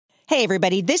Hey,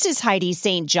 everybody, this is Heidi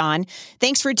St. John.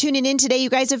 Thanks for tuning in today. You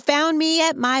guys have found me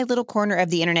at my little corner of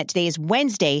the internet. Today is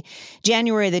Wednesday,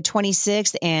 January the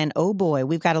 26th, and oh boy,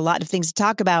 we've got a lot of things to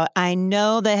talk about. I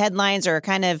know the headlines are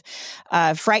kind of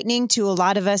frightening to a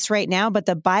lot of us right now, but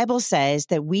the Bible says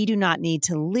that we do not need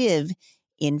to live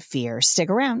in fear. Stick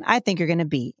around. I think you're going to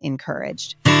be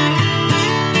encouraged.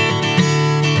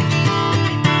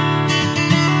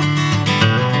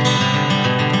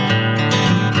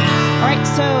 All right,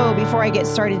 so before I get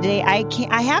started today,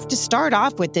 I have to start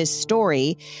off with this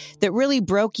story that really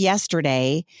broke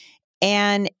yesterday.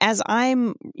 And as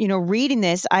I'm, reading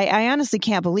this, I honestly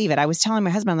can't believe it. I was telling my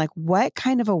husband, I'm like, what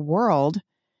kind of a world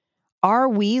are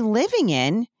we living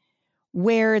in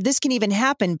where this can even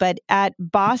happen? But at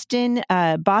Boston's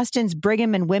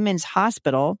Brigham and Women's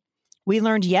Hospital, we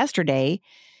learned yesterday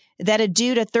that a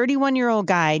 31-year-old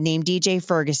guy named DJ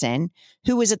Ferguson,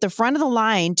 who was at the front of the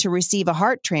line to receive a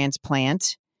heart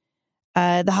transplant,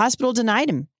 the hospital denied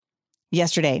him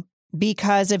yesterday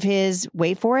because of his,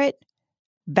 wait for it,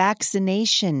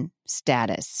 vaccination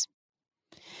status.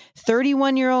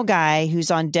 31-year-old guy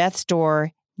who's on death's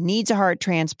door needs a heart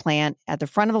transplant at the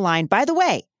front of the line. By the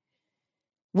way,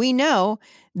 we know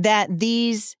that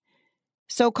these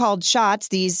so-called shots,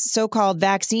 these so-called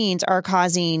vaccines are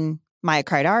causing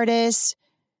myocarditis,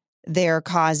 they're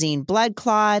causing blood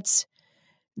clots,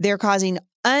 they're causing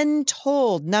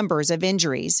untold numbers of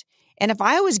injuries. And if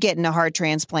I was getting a heart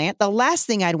transplant, the last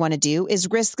thing I'd want to do is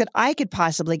risk that I could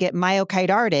possibly get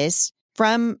myocarditis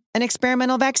from an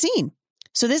experimental vaccine.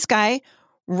 So this guy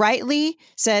rightly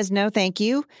says, no, thank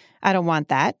you. I don't want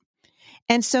that.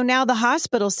 And so now the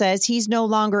hospital says he's no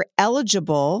longer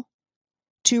eligible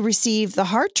to receive the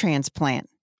heart transplant.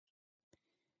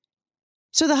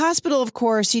 So the hospital, of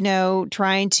course,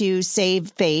 trying to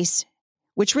save face,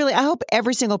 which really, I hope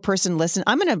every single person listen.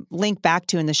 I'm going to link back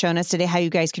to in the show notes today how you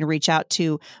guys can reach out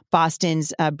to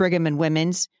Boston's Brigham and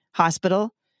Women's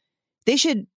Hospital. They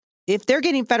should, if they're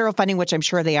getting federal funding, which I'm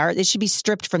sure they are, it should be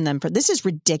stripped from them. This is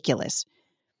ridiculous.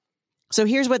 So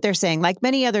here's what they're saying. Like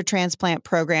many other transplant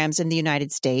programs in the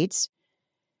United States,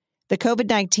 the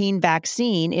COVID-19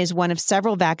 vaccine is one of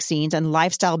several vaccines and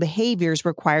lifestyle behaviors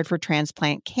required for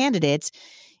transplant candidates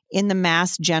in the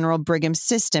Mass General Brigham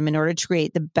system in order to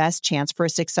create the best chance for a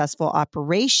successful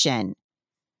operation.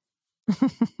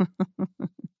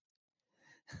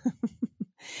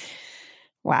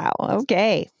 Wow.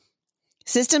 Okay.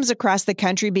 Systems across the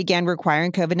country began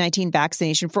requiring COVID-19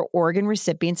 vaccination for organ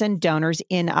recipients and donors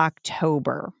in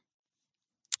October.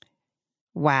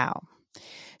 Wow.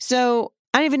 So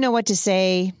I don't even know what to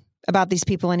say about these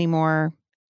people anymore.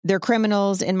 They're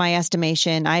criminals in my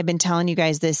estimation. I've been telling you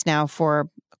guys this now for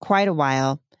quite a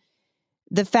while.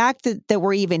 The fact that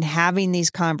we're even having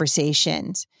these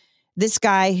conversations, this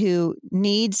guy who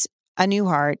needs a new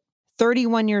heart,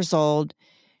 31 years old,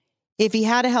 if he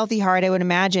had a healthy heart, I would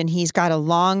imagine he's got a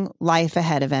long life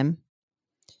ahead of him.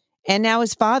 And now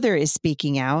his father is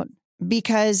speaking out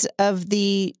because of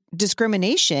the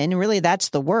discrimination, really that's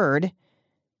the word,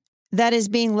 that is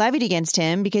being levied against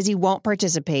him because he won't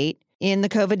participate in the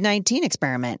COVID-19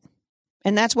 experiment.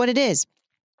 And that's what it is.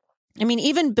 I mean,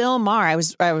 even Bill Maher,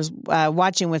 I was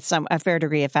watching with a fair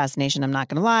degree of fascination. I'm not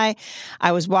going to lie.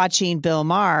 I was watching Bill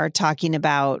Maher talking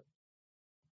about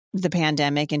the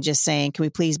pandemic and just saying, can we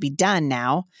please be done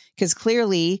now? Because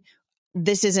clearly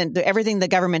this isn't, everything the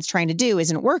government's trying to do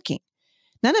isn't working.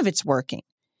 None of it's working.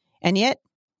 And yet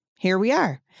here we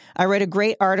are. I read a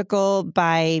great article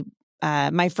by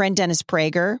my friend Dennis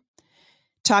Prager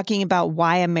talking about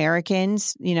why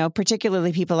Americans,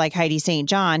 particularly people like Heidi St.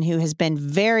 John, who has been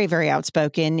very, very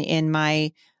outspoken in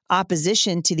my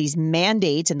opposition to these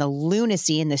mandates and the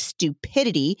lunacy and the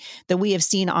stupidity that we have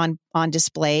seen on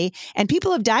display. And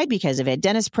people have died because of it.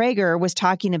 Dennis Prager was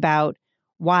talking about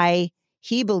why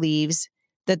he believes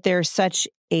that there's such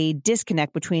a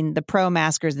disconnect between the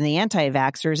pro-maskers and the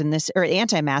anti-vaxxers or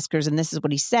anti-maskers. And this is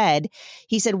what he said.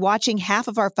 He said, watching half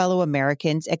of our fellow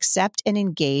Americans accept and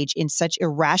engage in such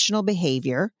irrational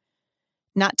behavior,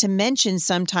 not to mention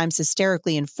sometimes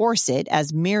hysterically enforce it,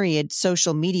 as myriad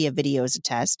social media videos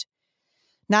attest,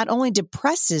 not only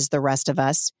depresses the rest of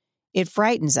us, it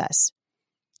frightens us.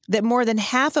 That more than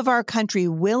half of our country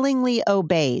willingly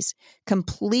obeys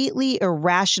completely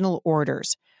irrational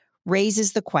orders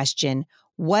raises the question,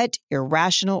 what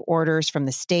irrational orders from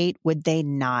the state would they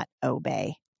not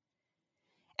obey?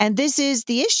 And this is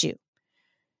the issue.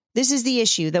 This is the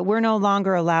issue that we're no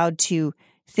longer allowed to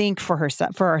think for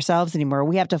ourselves anymore.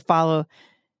 We have to follow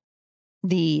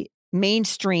the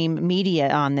mainstream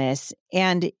media on this,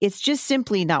 and it's just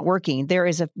simply not working.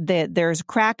 There's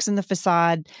cracks in the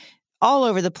facade. all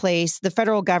over the place. The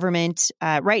federal government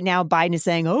right now, Biden is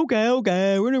saying, okay,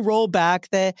 we're going to roll back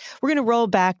the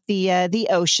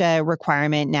OSHA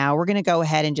requirement. Now we're going to go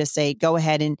ahead and just say, go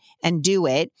ahead and do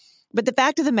it. But the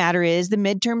fact of the matter is the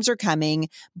midterms are coming.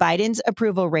 Biden's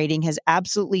approval rating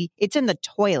it's in the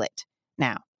toilet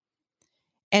now.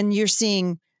 And you're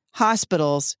seeing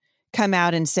hospitals come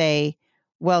out and say,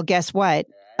 well, guess what?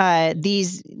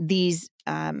 These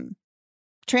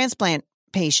transplant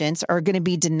patients are going to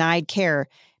be denied care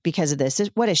because of this.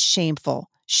 What a shameful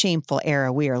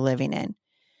era we are living in.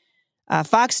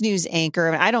 Fox News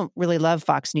anchor, I don't really love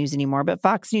Fox News anymore, but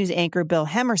Fox News anchor Bill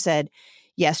Hemmer said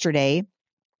yesterday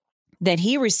that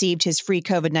he received his free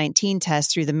COVID-19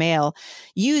 test through the mail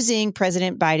using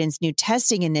President Biden's new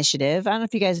testing initiative. I don't know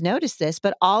if you guys noticed this,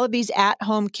 but all of these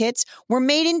at-home kits were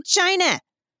made in China.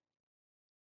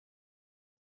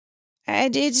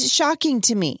 And it's shocking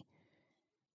to me.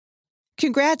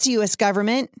 Congrats, U.S.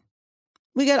 government.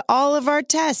 We got all of our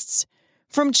tests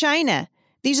from China.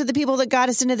 These are the people that got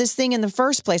us into this thing in the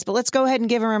first place, but let's go ahead and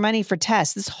give them our money for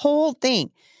tests. This whole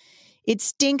thing, it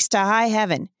stinks to high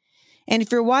heaven. And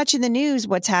if you're watching the news,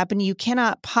 what's happening, you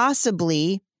cannot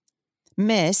possibly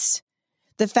miss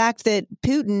the fact that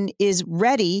Putin is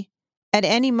ready at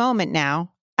any moment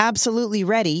now, absolutely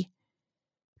ready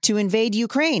to invade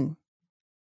Ukraine.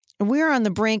 We're on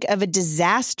the brink of a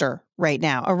disaster right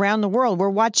now around the world. We're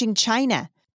watching China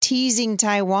teasing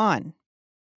Taiwan.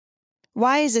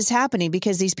 Why is this happening?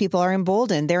 Because these people are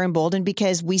emboldened. They're emboldened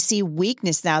because we see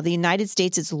weakness now. The United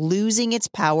States is losing its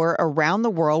power around the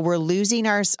world. We're losing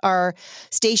our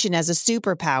station as a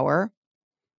superpower.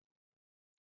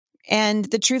 And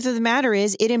the truth of the matter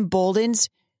is it emboldens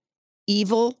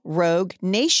evil, rogue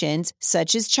nations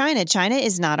such as China. China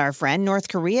is not our friend. North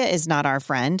Korea is not our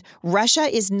friend. Russia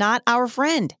is not our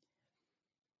friend.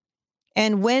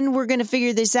 And when we're going to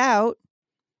figure this out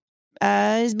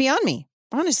is beyond me,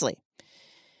 honestly.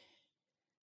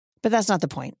 But that's not the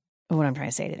point of what I'm trying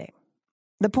to say today.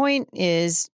 The point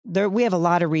is we have a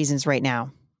lot of reasons right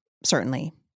now,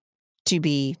 certainly, to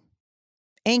be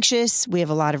anxious. We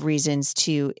have a lot of reasons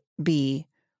to be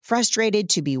frustrated,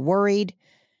 to be worried.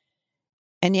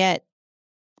 And yet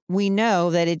we know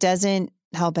that it doesn't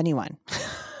help anyone.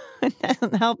 It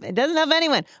doesn't help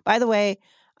anyone. By the way,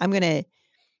 I'm going to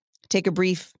take a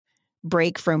brief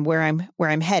break from where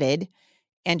I'm headed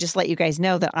and just let you guys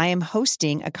know that I am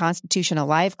hosting a Constitution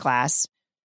Alive class.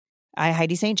 I,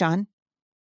 Heidi St. John.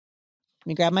 Let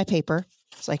me grab my paper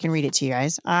so I can read it to you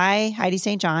guys. I, Heidi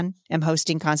St. John, am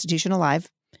hosting Constitution Alive.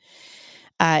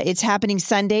 It's happening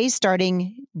Sundays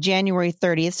starting January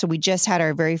 30th. So we just had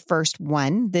our very first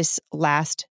one this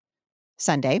last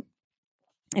Sunday.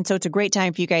 And so it's a great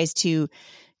time for you guys to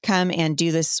come and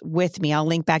do this with me. I'll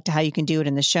link back to how you can do it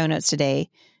in the show notes today.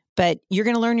 But you're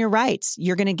going to learn your rights.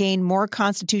 You're going to gain more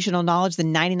constitutional knowledge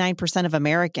than 99% of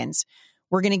Americans.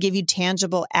 We're going to give you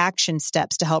tangible action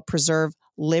steps to help preserve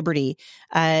liberty.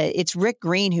 It's Rick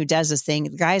Green who does this thing.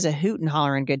 The guy's a hoot and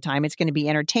hollering good time. It's going to be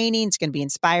entertaining. It's going to be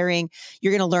inspiring.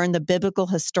 You're going to learn the biblical,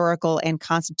 historical, and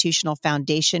constitutional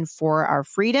foundation for our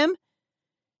freedom.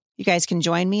 You guys can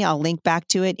join me. I'll link back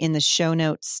to it in the show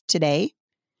notes today.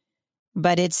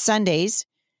 But it's Sundays,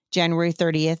 January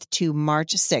 30th to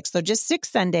March 6th. So just 6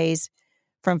 Sundays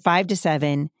from 5 to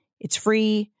 7. It's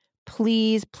free.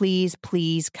 Please, please,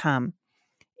 please come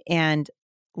and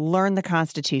learn the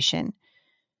Constitution.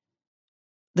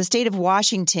 The state of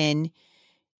Washington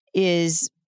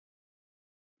is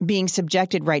being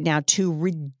subjected right now to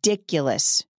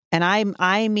ridiculous, and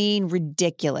I mean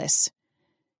ridiculous,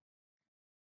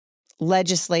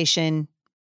 legislation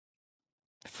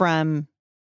from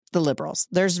the liberals.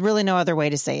 There's really no other way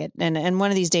to say it. And one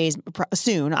of these days,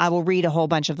 soon, I will read a whole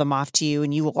bunch of them off to you,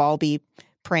 and you will all be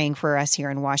praying for us here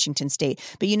in Washington State.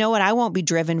 But you know what? I won't be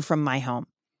driven from my home.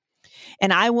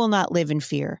 And I will not live in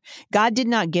fear. God did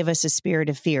not give us a spirit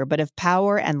of fear, but of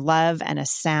power and love and a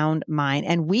sound mind.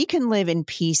 And we can live in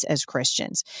peace as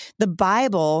Christians. The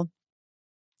Bible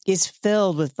is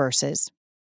filled with verses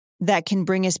that can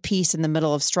bring us peace in the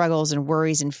middle of struggles and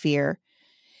worries and fear.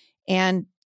 And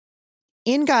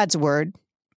in God's word,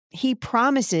 he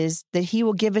promises that he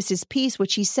will give us his peace,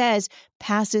 which he says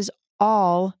passes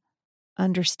all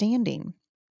understanding.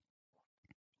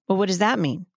 Well, what does that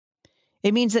mean?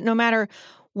 It means that no matter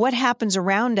what happens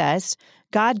around us,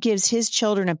 God gives his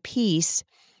children a peace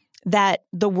that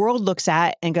the world looks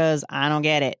at and goes, I don't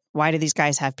get it. Why do these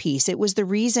guys have peace? It was the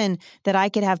reason that I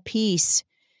could have peace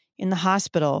in the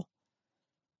hospital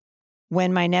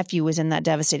when my nephew was in that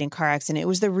devastating car accident. It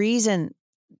was the reason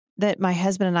that my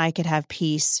husband and I could have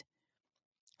peace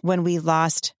when we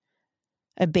lost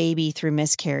a baby through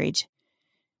miscarriage.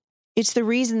 It's the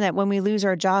reason that when we lose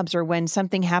our jobs or when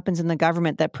something happens in the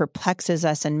government that perplexes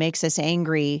us and makes us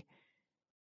angry,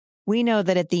 we know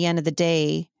that at the end of the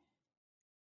day,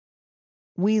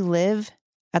 we live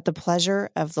at the pleasure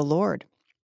of the Lord.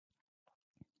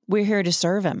 We're here to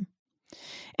serve him.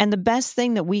 And the best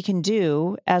thing that we can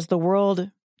do as the world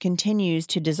continues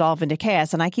to dissolve into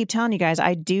chaos, and I keep telling you guys,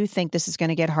 I do think this is going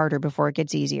to get harder before it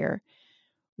gets easier.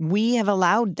 We have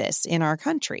allowed this in our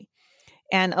country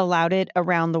and allowed it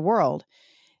around the world.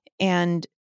 And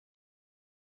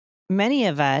many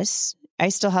of us, I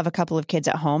still have a couple of kids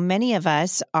at home, many of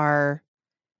us are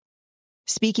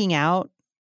speaking out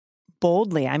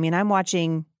boldly. I mean, I'm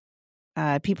watching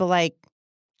people like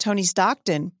Tony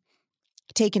Stockton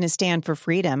taking a stand for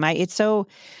freedom. It's so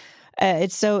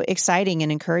exciting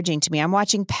and encouraging to me. I'm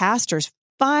watching pastors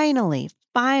finally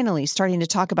starting to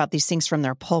talk about these things from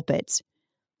their pulpits.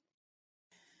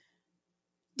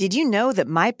 Did you know that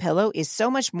MyPillow is so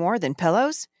much more than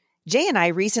pillows? Jay and I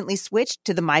recently switched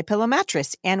to the MyPillow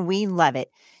mattress, and we love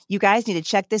it. You guys need to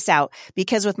check this out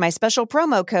because with my special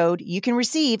promo code, you can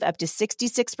receive up to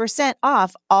 66%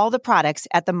 off all the products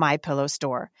at the MyPillow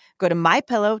store. Go to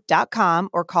MyPillow.com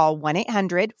or call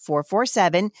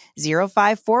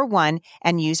 1-800-447-0541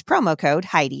 and use promo code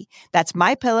Heidi. That's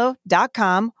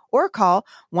MyPillow.com or call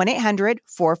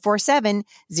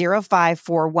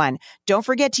 1-800-447-0541. Don't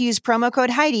forget to use promo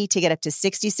code Heidi to get up to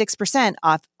 66%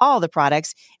 off all the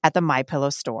products at the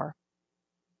MyPillow store.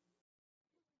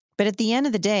 But at the end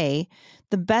of the day,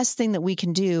 the best thing that we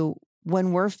can do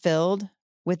when we're filled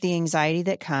with the anxiety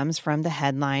that comes from the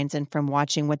headlines and from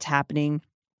watching what's happening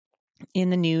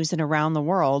in the news and around the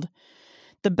world,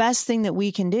 the best thing that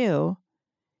we can do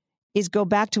is go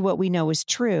back to what we know is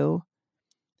true.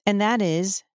 And that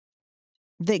is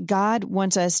that God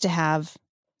wants us to have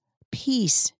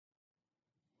peace.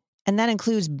 And that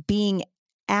includes being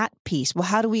at peace. Well,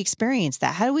 how do we experience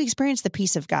that? How do we experience the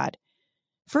peace of God?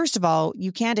 First of all,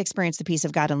 you can't experience the peace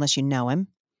of God unless you know him,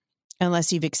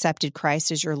 unless you've accepted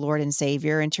Christ as your Lord and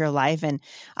Savior into your life. And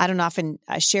I don't often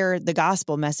share the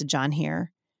gospel message on here.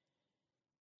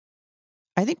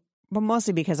 I think, but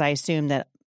mostly because I assume that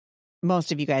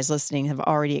most of you guys listening have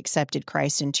already accepted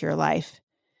Christ into your life.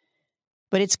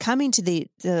 But it's coming to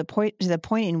the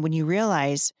point in when you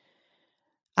realize,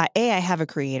 I have a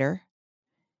creator.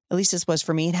 At least this was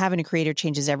for me. And having a creator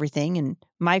changes everything. And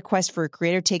my quest for a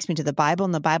creator takes me to the Bible.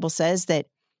 And the Bible says that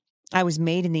I was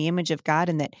made in the image of God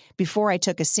and that before I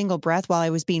took a single breath while I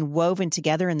was being woven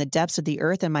together in the depths of the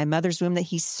earth in my mother's womb, that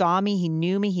he saw me, he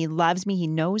knew me, he loves me, he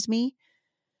knows me.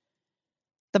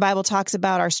 The Bible talks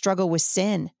about our struggle with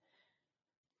sin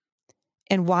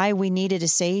and why we needed a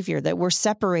savior, that we're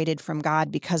separated from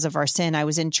God because of our sin. I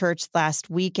was in church last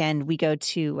weekend. We go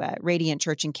to Radiant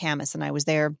Church in Camas, and I was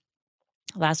there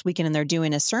last weekend, and they're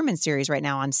doing a sermon series right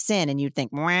now on sin. And you'd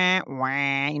think, wah,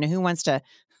 wah, who wants to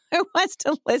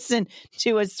listen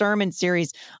to a sermon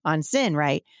series on sin,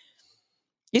 right?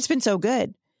 It's been so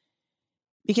good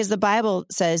because the Bible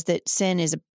says that sin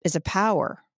is a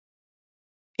power.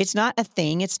 It's not a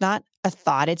thing. It's not a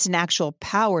thought. It's an actual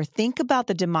power. Think about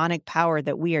the demonic power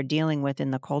that we are dealing with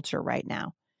in the culture right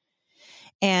now.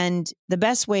 And the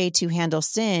best way to handle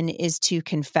sin is to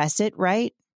confess it,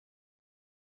 right?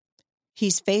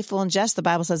 He's faithful and just. The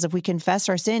Bible says if we confess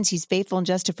our sins, he's faithful and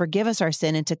just to forgive us our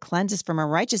sin and to cleanse us from our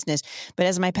righteousness. But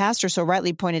as my pastor so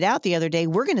rightly pointed out the other day,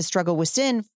 we're going to struggle with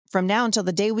sin from now until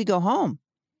the day we go home.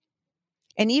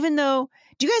 And even though,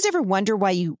 do you guys ever wonder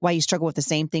why you struggle with the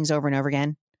same things over and over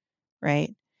again?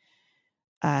 Right?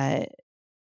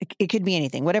 It could be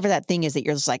anything, whatever that thing is that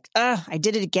you're just like, I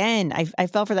did it again. I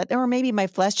fell for that. Or maybe my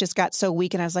flesh just got so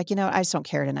weak and I was like, I just don't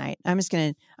care tonight. I'm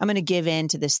going to give in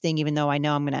to this thing, even though I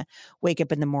know I'm going to wake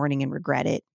up in the morning and regret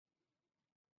it.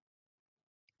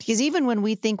 Because even when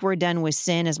we think we're done with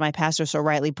sin, as my pastor so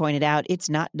rightly pointed out, it's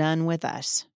not done with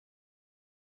us.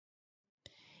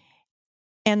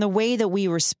 And the way that we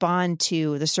respond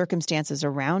to the circumstances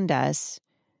around us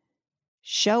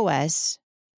show us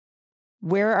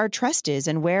where our trust is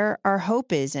and where our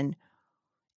hope is.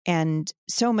 And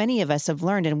so many of us have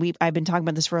learned, and I've been talking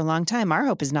about this for a long time, our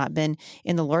hope has not been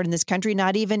in the Lord in this country,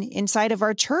 not even inside of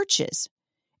our churches.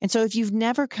 And so if you've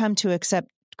never come to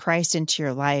accept Christ into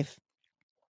your life,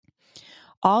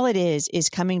 all it is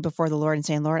coming before the Lord and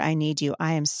saying, Lord, I need you.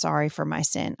 I am sorry for my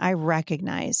sin. I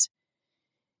recognize,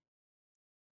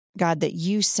 God, that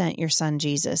you sent your son,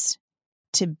 Jesus,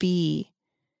 to be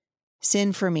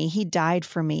sin for me. He died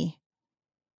for me.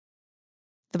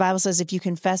 The Bible says if you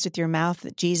confess with your mouth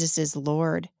that Jesus is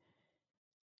Lord,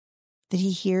 that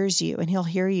he hears you and he'll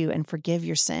hear you and forgive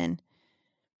your sin.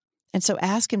 And so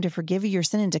ask him to forgive you your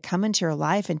sin and to come into your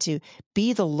life and to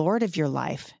be the Lord of your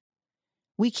life.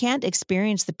 We can't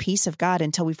experience the peace of God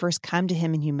until we first come to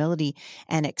him in humility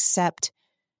and accept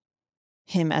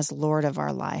him as Lord of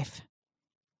our life.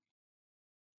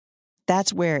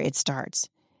 That's where it starts.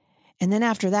 And then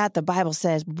after that, the Bible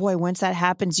says, boy, once that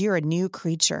happens, you're a new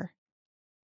creature.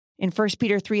 In 1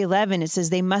 Peter 3:11, it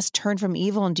says they must turn from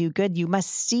evil and do good. You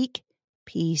must seek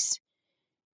peace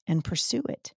and pursue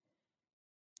it.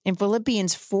 In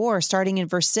Philippians 4, starting in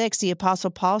verse 6, the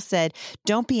Apostle Paul said,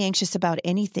 don't be anxious about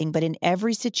anything, but in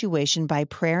every situation, by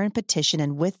prayer and petition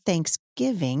and with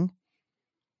thanksgiving,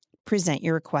 present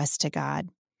your requests to God.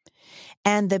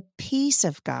 And the peace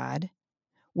of God,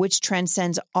 which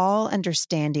transcends all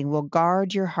understanding, will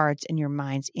guard your hearts and your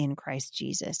minds in Christ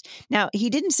Jesus. Now,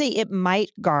 he didn't say it might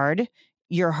guard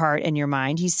your heart and your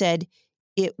mind. He said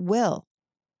it will.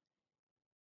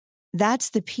 That's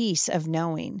the peace of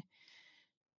knowing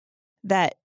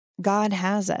that God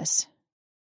has us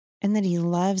and that he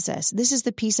loves us. This is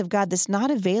the peace of God that's not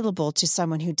available to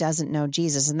someone who doesn't know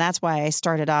Jesus. And that's why I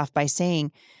started off by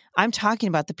saying, I'm talking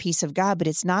about the peace of God, but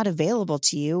it's not available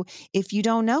to you if you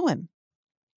don't know him.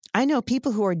 I know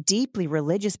people who are deeply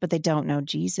religious, but they don't know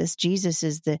Jesus. Jesus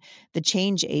is the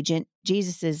change agent.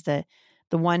 Jesus is the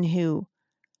one who,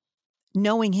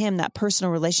 knowing him, that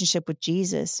personal relationship with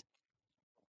Jesus,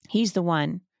 he's the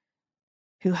one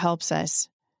who helps us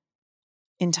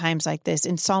in times like this.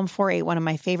 In Psalm 4:8, one of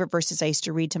my favorite verses I used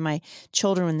to read to my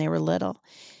children when they were little,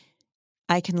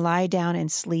 I can lie down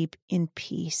and sleep in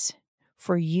peace.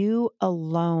 For you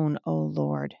alone, O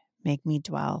Lord, make me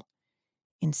dwell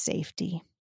in safety.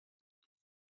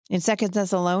 In 2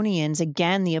 Thessalonians,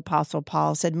 again, the Apostle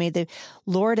Paul said, may the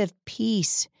Lord of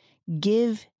peace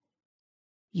give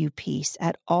you peace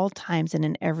at all times and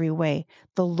in every way.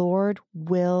 The Lord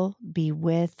will be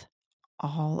with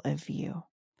all of you.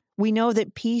 We know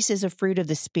that peace is a fruit of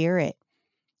the Spirit.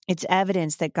 It's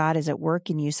evidence that God is at work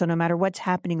in you. So no matter what's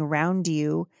happening around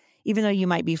you, even though you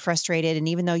might be frustrated and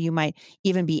even though you might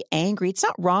even be angry, it's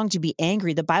not wrong to be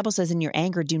angry. The Bible says in your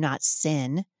anger, do not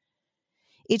sin.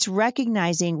 It's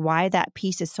recognizing why that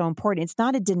peace is so important. It's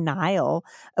not a denial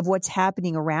of what's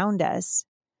happening around us.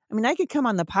 I mean, I could come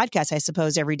on the podcast, I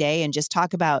suppose, every day and just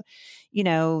talk about,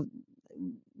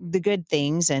 the good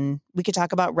things, and we could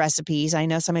talk about recipes. I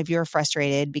know some of you are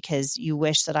frustrated because you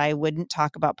wish that I wouldn't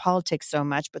talk about politics so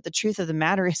much, but the truth of the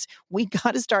matter is we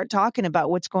got to start talking about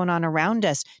what's going on around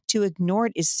us. To ignore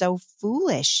it is so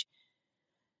foolish.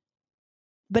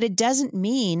 But it doesn't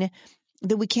mean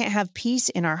that we can't have peace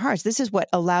in our hearts. This is what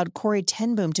allowed Corrie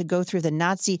ten Boom to go through the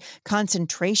Nazi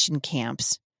concentration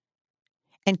camps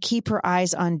and keep her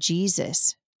eyes on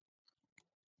Jesus.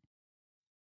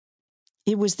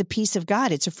 It was the peace of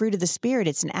God. It's a fruit of the Spirit.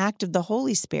 It's an act of the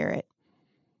Holy Spirit.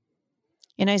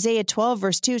 In Isaiah 12,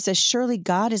 verse 2, it says, surely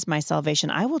God is my salvation.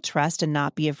 I will trust and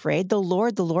not be afraid. The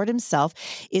Lord himself,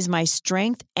 is my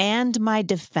strength and my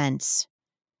defense.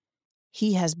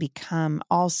 He has become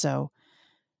also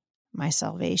my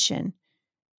salvation.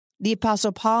 The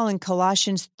Apostle Paul in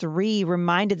Colossians 3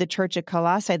 reminded the church at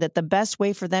Colossae that the best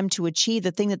way for them to achieve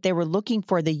the thing that they were looking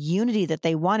for, the unity that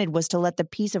they wanted, was to let the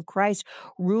peace of Christ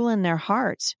rule in their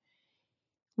hearts.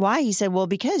 Why? He said, well,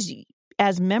 because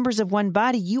as members of one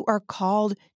body, you are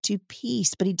called to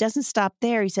peace. But he doesn't stop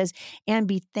there. He says, and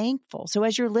be thankful. So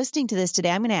as you're listening to this today,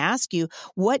 I'm going to ask you,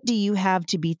 what do you have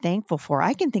to be thankful for?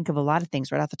 I can think of a lot of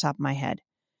things right off the top of my head.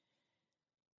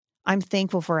 I'm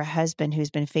thankful for a husband who's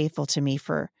been faithful to me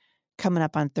for coming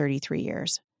up on 33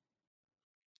 years.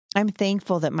 I'm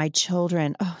thankful that my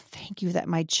children, thank you that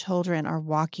my children are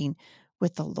walking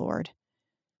with the Lord.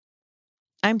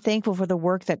 I'm thankful for the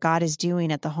work that God is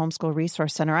doing at the Homeschool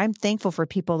Resource Center. I'm thankful for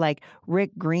people like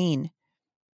Rick Green,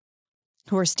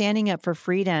 who are standing up for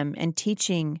freedom and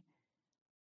teaching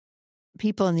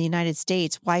people in the United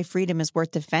States why freedom is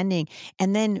worth defending,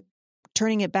 and then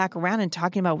turning it back around and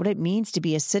talking about what it means to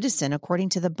be a citizen according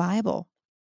to the Bible.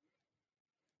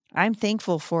 I'm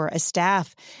thankful for a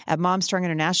staff at Mom Strong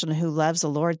International who loves the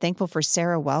Lord. Thankful for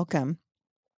Sarah Welcome.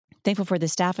 Thankful for the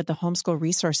staff at the Homeschool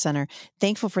Resource Center.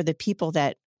 Thankful for the people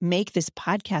that make this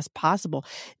podcast possible.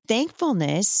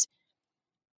 Thankfulness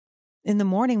in the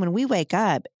morning when we wake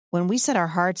up, when we set our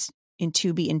hearts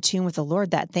to be in tune with the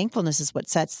Lord, that thankfulness is what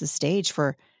sets the stage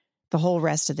for the whole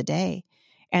rest of the day.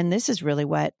 And this is really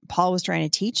what Paul was trying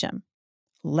to teach him.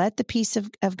 Let the peace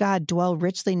of God dwell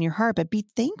richly in your heart, but be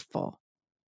thankful.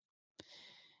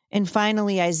 And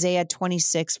finally, Isaiah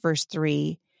 26, verse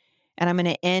 3. And I'm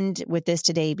going to end with this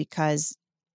today because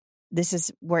this is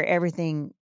where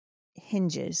everything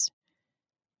hinges.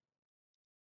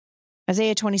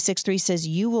 Isaiah 26:3 says,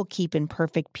 you will keep in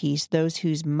perfect peace those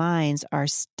whose minds are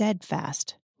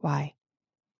steadfast. Why?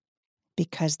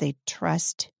 Because they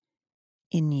trust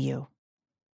in you.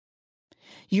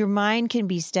 Your mind can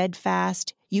be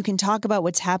steadfast. You can talk about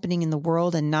what's happening in the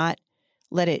world and not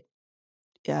let it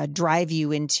drive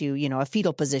you into, a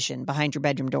fetal position behind your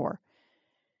bedroom door.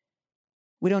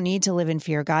 We don't need to live in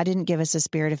fear. God didn't give us a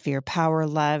spirit of fear, power,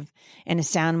 love, and a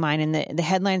sound mind. And the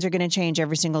headlines are going to change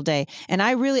every single day. And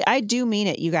I do mean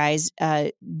it, you guys.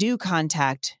 Do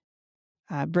contact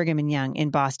Brigham and Young in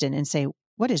Boston and say,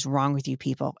 what is wrong with you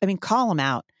people? I mean, call them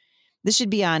out. This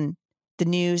should be on the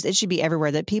news. It should be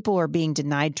everywhere that people are being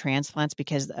denied transplants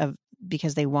because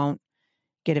they won't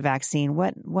get a vaccine.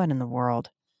 What in the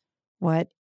world? What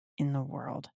in the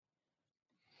world?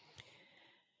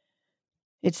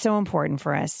 It's so important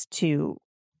for us to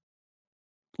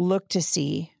look to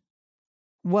see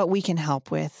what we can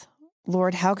help with.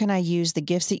 Lord, how can I use the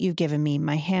gifts that you've given me,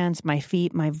 my hands, my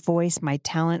feet, my voice, my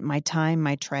talent, my time,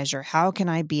 my treasure? How can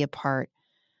I be a part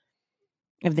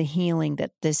of the healing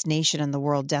that this nation and the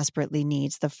world desperately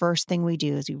needs? The first thing we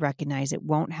do is we recognize it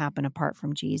won't happen apart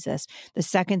from Jesus. The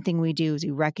second thing we do is we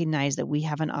recognize that we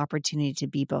have an opportunity to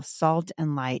be both salt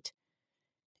and light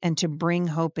and to bring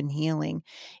hope and healing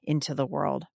into the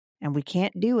world. And we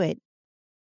can't do it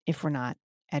if we're not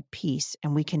at peace.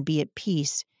 And we can be at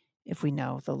peace if we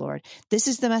know the Lord. This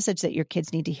is the message that your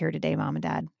kids need to hear today, Mom and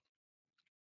Dad.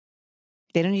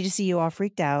 They don't need to see you all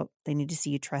freaked out. They need to see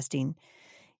you trusting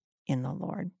in the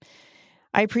Lord.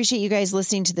 I appreciate you guys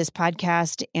listening to this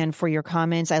podcast and for your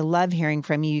comments. I love hearing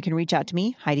from you. You can reach out to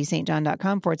me,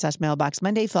 HeidiSt.com/mailbox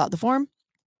Monday. Fill out the form.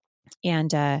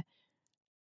 And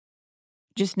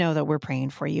just know that we're praying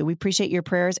for you. We appreciate your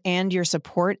prayers and your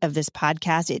support of this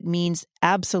podcast. It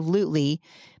absolutely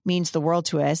means the world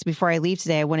to us. Before I leave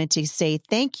today, I wanted to say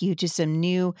thank you to some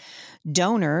new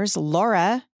donors.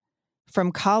 Laura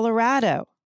from Colorado.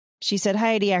 She said,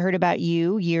 Heidi, I heard about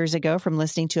you years ago from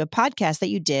listening to a podcast that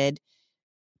you did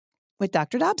with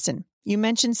Dr. Dobson. You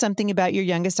mentioned something about your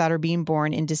youngest daughter being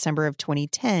born in December of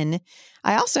 2010.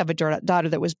 I also have a daughter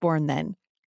that was born then.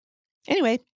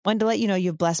 Anyway, wanted to let you know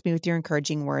you've blessed me with your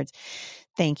encouraging words.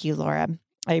 Thank you, Laura.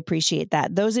 I appreciate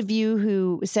that. Those of you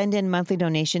who send in monthly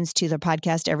donations to the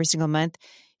podcast every single month,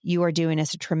 you are doing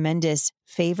us a tremendous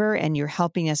favor and you're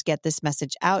helping us get this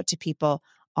message out to people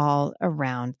all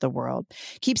around the world.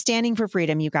 Keep standing for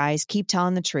freedom, you guys. Keep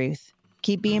telling the truth.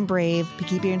 Keep being brave.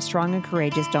 Keep being strong and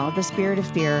courageous. Don't let the spirit of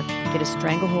fear get a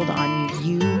stranglehold on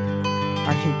you. You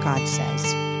are who God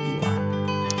says you are.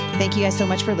 Thank you guys so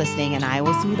much for listening, and I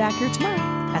will see you back here tomorrow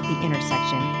at the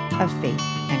intersection of faith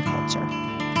and culture.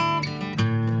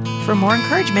 For more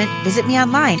encouragement, visit me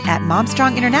online at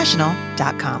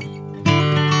momstronginternational.com.